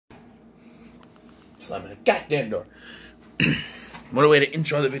Slamming a goddamn door. What a way to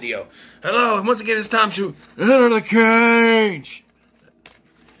intro the video. Hello, and once again it's time to enter the cage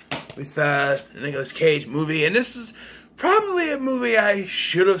with the Nicolas Cage movie, and this is probably a movie I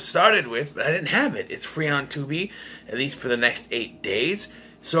should have started with, but I didn't have it. It's free on Tubi, at least for the next 8 days,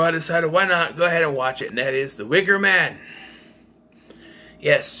 so I decided why not go ahead and watch it, and that is The Wicker Man.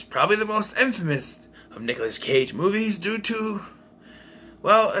 Yes, probably the most infamous of Nicolas Cage movies due to,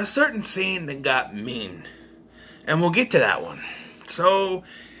 well, a certain scene that got mean. And we'll get to that one. So,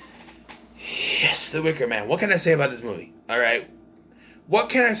 yes, The Wicker Man. What can I say about this movie? Alright. What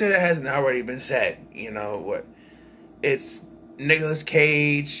can I say that hasn't already been said? You know, what? It's Nicolas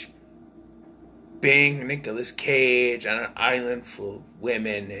Cage being Nicolas Cage on an island full of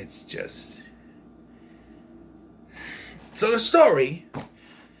women. It's just... So the story...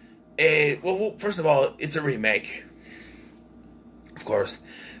 well, first of all, it's a remake. Of course.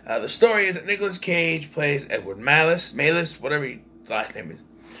 The story is that Nicolas Cage plays Edward Malice, whatever his last name is.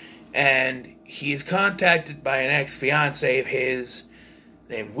 And he is contacted by an ex-fiancée of his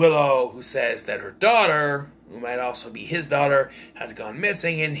named Willow, who says that her daughter, who might also be his daughter, has gone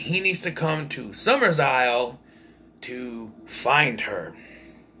missing, and he needs to come to Summer's Isle to find her.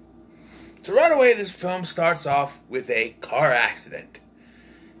 So right away, this film starts off with a car accident.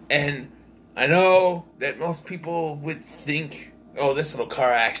 And I know that most people would think, oh, this little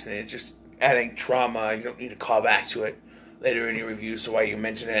car accident is just adding trauma. You don't need to call back to it later in your review, so why you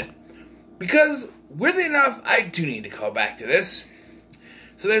mention it? Because, weirdly enough, I do need to call back to this.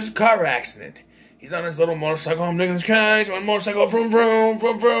 So there's a car accident. He's on his little motorcycle. I'm Nicolas Cage on motorcycle. Vroom, vroom,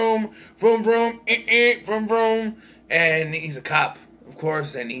 vroom, vroom, vroom, vroom, vroom, vroom. And he's a cop, of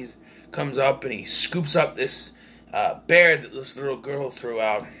course, and he comes up and he scoops up this bear that this little girl threw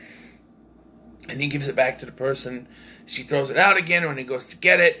out. And he gives it back to the person. She throws it out again. When he goes to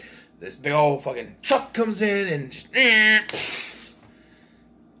get it, this big old fucking truck comes in and just and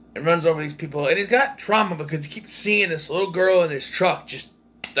runs over these people. And he's got trauma because he keeps seeing this little girl in his truck just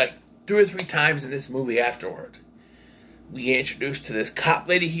like 2 or 3 times in this movie afterward. We get introduced to this cop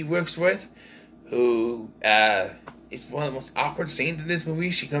lady he works with, who is one of the most awkward scenes in this movie.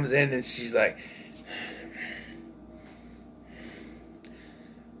 She comes in and she's like,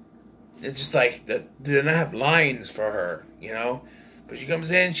 it's just like, they don't have lines for her, you know? But she comes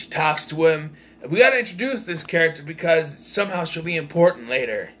in, she talks to him. And we gotta introduce this character because somehow she'll be important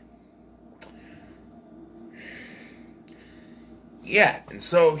later. Yeah, and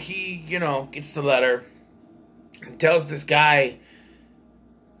so he, you know, gets the letter. He tells this guy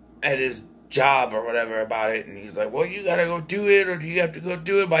at his job or whatever about it. And he's like, well, you gotta go do it, or do you have to go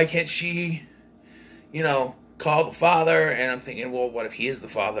do it? Why can't she, you know, call the father? And I'm thinking, well, what if he is the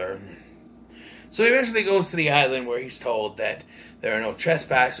father? So he eventually goes to the island where he's told that there are no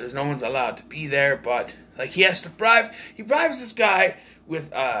trespassers, no one's allowed to be there, but like he has to he bribes this guy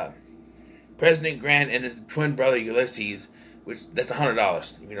with President Grant and his twin brother Ulysses, which that's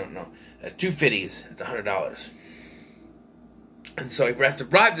 $100 if you don't know. That's $250, that's $100. And so he has to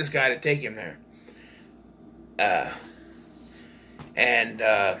bribe this guy to take him there.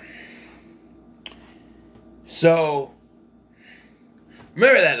 So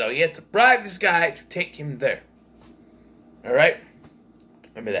remember that, though. You have to bribe this guy to take him there. Alright?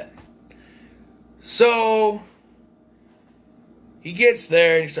 Remember that. So, he gets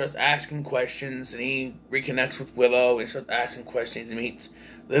there, and he starts asking questions, and he reconnects with Willow, and he starts asking questions, and meets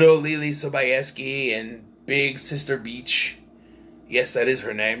little Lily Sobieski, and Big Sister Beach. Yes, that is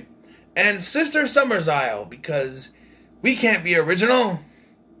her name. And Sister Summer's Isle, because we can't be original.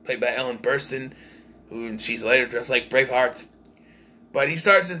 Played by Ellen Burstyn, who she's later dressed like Braveheart. But he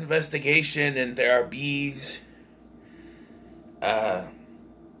starts his investigation, and there are bees. And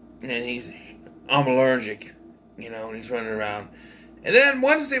I'm allergic, you know, and he's running around. And then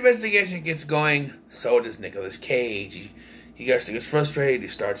once the investigation gets going, so does Nicolas Cage. He gets frustrated, he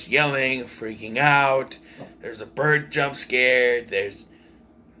starts yelling, freaking out. There's a bird jump scare. There's,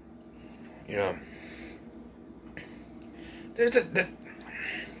 you know, there's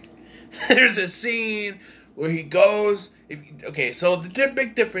a scene where he goes. Okay, so the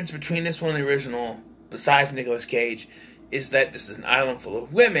big difference between this one and the original, besides Nicolas Cage, is that this is an island full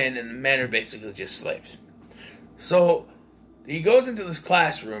of women, and the men are basically just slaves. So he goes into this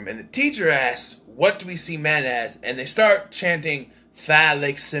classroom, and the teacher asks, what do we see men as? And they start chanting,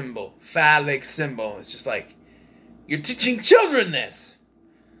 phallic symbol, phallic symbol. It's just like, you're teaching children this.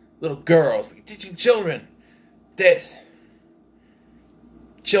 Little girls, you're teaching children this.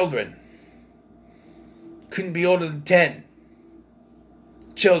 Children. Couldn't be older than 10.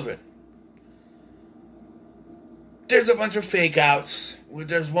 Children. there's a bunch of fake outs.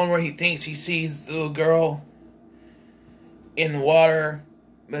 There's one where he thinks he sees the little girl in the water,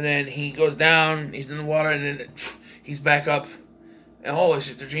 but then he goes down, he's in the water, and then he's back up. And oh, it's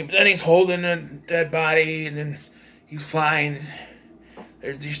just a dream. But then he's holding a dead body, and then he's flying.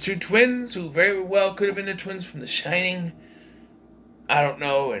 There's these two twins who very well could have been the twins from The Shining. I don't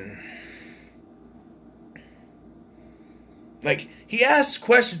know, and like, he asks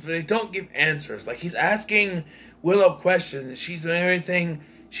questions, but they don't give answers. Like, he's asking Willow questions, and she's doing everything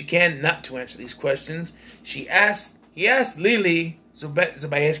she can not to answer these questions. He asked Lily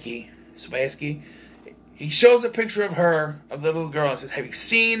Sobieski. He shows a picture of her, of the little girl, and says, "Have you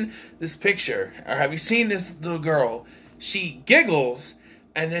seen this picture? Or have you seen this little girl?" She giggles,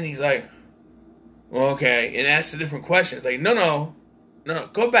 and then he's like, well, okay, and asks a different question. It's like, no,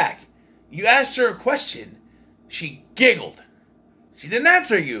 go back. You asked her a question. She giggled. She didn't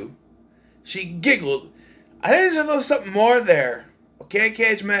answer you. She giggled. I think there's a little something more there. Okay,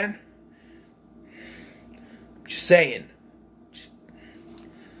 Cage Man? Just saying.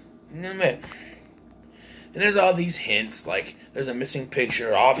 And there's all these hints, like there's a missing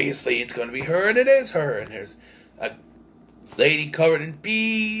picture. Obviously, it's going to be her, and it is her. And there's a lady covered in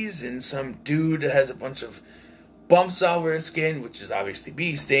bees, and some dude that has a bunch of bumps all over his skin, which is obviously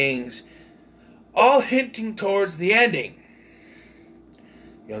bee stings. All hinting towards the ending.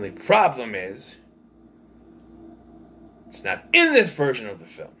 The only problem is, it's not in this version of the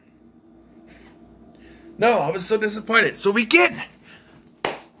film. No, I was so disappointed. So we get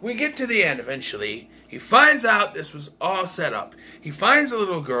to the end eventually. He finds out this was all set up. He finds a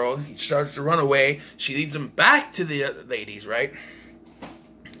little girl. He starts to run away. She leads him back to the other ladies, right?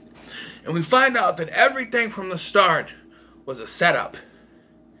 And we find out that everything from the start was a setup.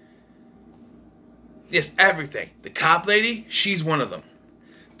 Yes, everything. The cop lady, she's one of them.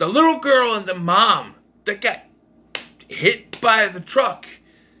 The little girl and the mom that got hit by the truck,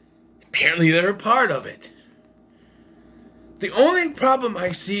 apparently they're a part of it. The only problem I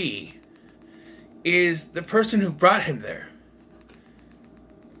see is the person who brought him there.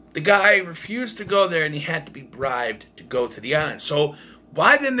 The guy refused to go there, and he had to be bribed to go to the island. So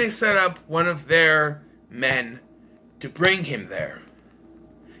why didn't they set up one of their men to bring him there?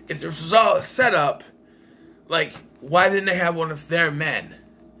 If this was all a setup, like, why didn't they have one of their men?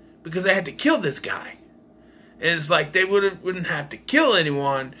 Because they had to kill this guy. And it's like, they wouldn't have to kill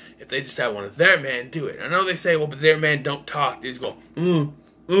anyone if they just had one of their men do it. I know they say, well, but their men don't talk. They just go,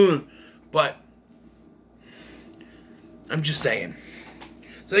 But I'm just saying.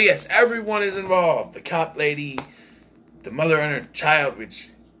 So yes, everyone is involved. The cop lady, the mother and her child, which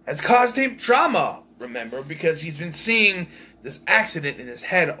has caused him trauma, remember, because he's been seeing this accident in his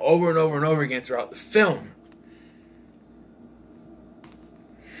head over and over and over again throughout the film.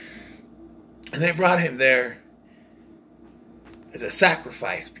 And they brought him there as a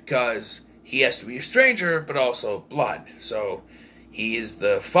sacrifice because he has to be a stranger, but also blood. So he is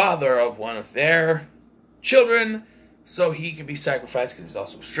the father of one of their children, so he can be sacrificed because he's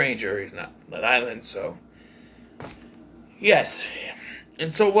also a stranger. He's not on that island, so yes.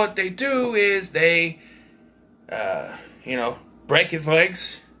 And so what they do is they, break his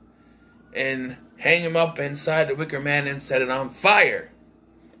legs and hang him up inside the Wicker Man and set it on fire.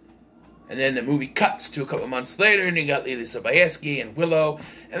 And then the movie cuts to a couple months later, and you got Lily Sobieski and Willow,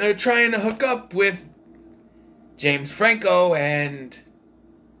 and they're trying to hook up with James Franco and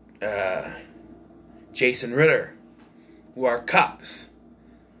Jason Ritter, who are cops.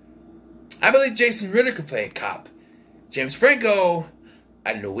 I believe Jason Ritter could play a cop. James Franco,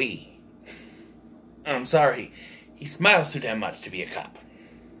 a Louis. I'm sorry, he smiles too damn much to be a cop.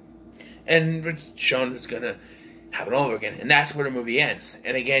 And it's shown it's gonna happen all over again, and that's where the movie ends.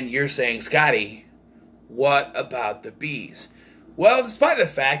 And again, you're saying, Scotty, what about the bees? Well, despite the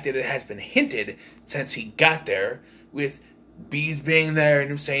fact that it has been hinted since he got there, with bees being there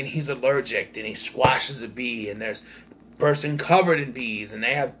and him saying he's allergic, and he squashes a bee, and there's a person covered in bees, and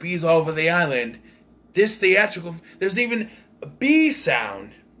they have bees all over the island, this theatrical, there's even a bee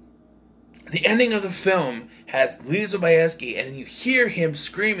sound. The ending of the film has Lily Sobieski, and you hear him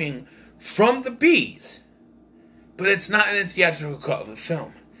screaming from the bees. But it's not in the theatrical cut of the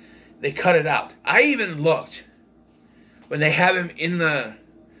film. They cut it out. I even looked. When they have him in the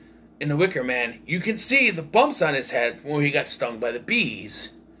Wicker Man, you can see the bumps on his head from where he got stung by the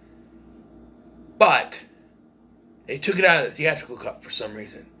bees. But they took it out of the theatrical cut for some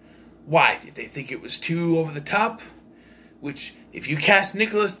reason. Why? Did they think it was too over the top? Which, if you cast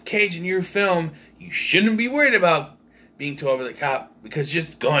Nicolas Cage in your film, you shouldn't be worried about being too over the top, because you're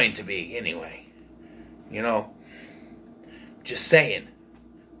going to be anyway. You know? Just saying.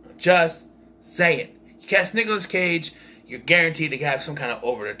 Just saying. You cast Nicolas Cage, you're guaranteed to have some kind of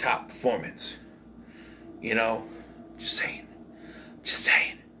over-the-top performance. You know? Just saying. Just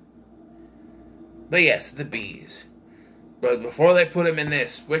saying. But yes, the bees. But before they put him in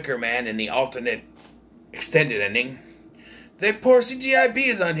this Wicker Man in the alternate extended ending, they pour CGI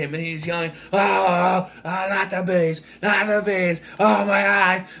bees on him and he's yelling, not the bees, not the bees, oh my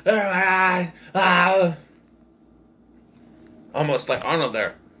eyes, oh my eyes, ah. Almost like Arnold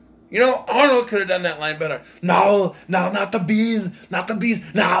there. You know, Arnold could have done that line better. No, not the bees, not the bees,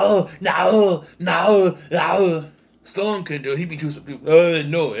 no. Stallone couldn't do it. He'd be too subdued.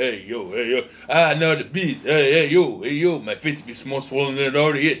 No, hey, yo. No, the bees. Hey, yo. My face be more swollen than it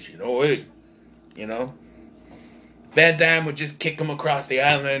already is, you know, hey. You know? Van Damme would just kick him across the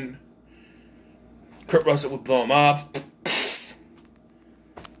island. Kurt Russell would blow him up.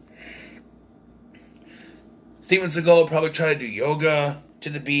 Steven Seagal would probably try to do yoga to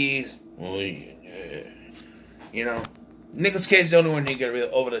the bees. You know? Nicolas Cage is the only one who can get really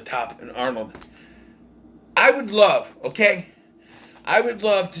over the top, and Arnold. I would love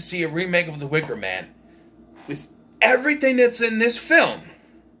to see a remake of The Wicker Man with everything that's in this film.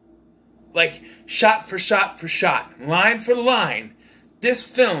 Like, shot for shot for shot, line for line. This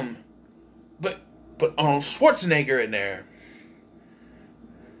film, but Arnold Schwarzenegger in there.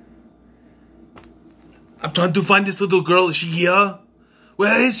 I'm trying to find this little girl. Is she here?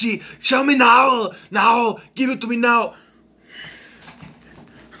 Where is she? Show me now! Now! Give it to me now!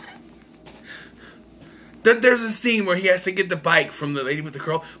 There's a scene where he has to get the bike from the lady with the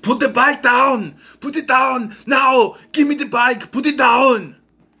curl. Put the bike down! Put it down! Now! Give me the bike! Put it down!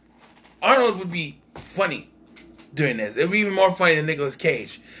 Arnold would be funny doing this. It would be even more funny than Nicolas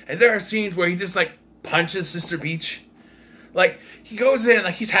Cage. And there are scenes where he just, like, punches Sister Beach. Like, he goes in,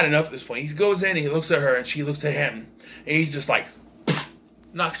 like, he's had enough at this point. He goes in and he looks at her and she looks at him. And he's just like,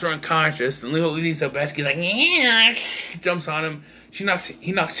 knocks her unconscious. And little Lisa Besky's like, yeah, jumps on him. He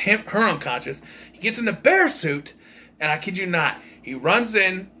knocks her unconscious. He gets in the bear suit, and I kid you not, he runs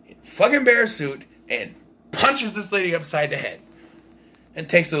in fucking bear suit and punches this lady upside the head, and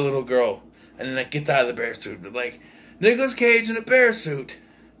takes the little girl, and then gets out of the bear suit. But like Nicolas Cage in a bear suit,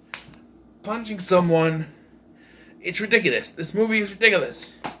 punching someone, it's ridiculous. This movie is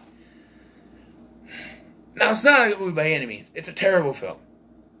ridiculous. Now it's not a good movie by any means. It's a terrible film.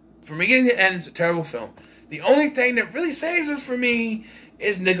 From beginning to end, it's a terrible film. The only thing that really saves this for me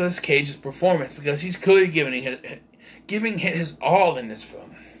is Nicolas Cage's performance, because he's clearly giving his all in this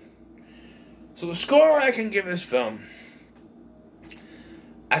film. So the score I can give this film,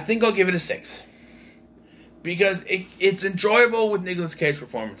 I think I'll give it a 6. Because it's enjoyable with Nicolas Cage's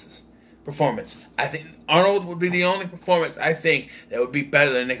performance. I think Arnold would be the only performance, I think, that would be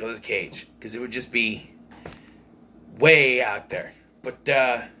better than Nicolas Cage. Because it would just be way out there. But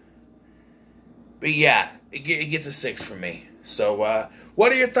yeah, it gets a 6 from me. So,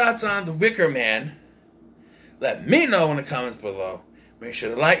 what are your thoughts on The Wicker Man? Let me know in the comments below. Make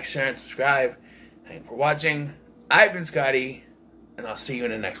sure to like, share, and subscribe. Thank you for watching. I've been Scotty, and I'll see you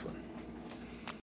in the next one.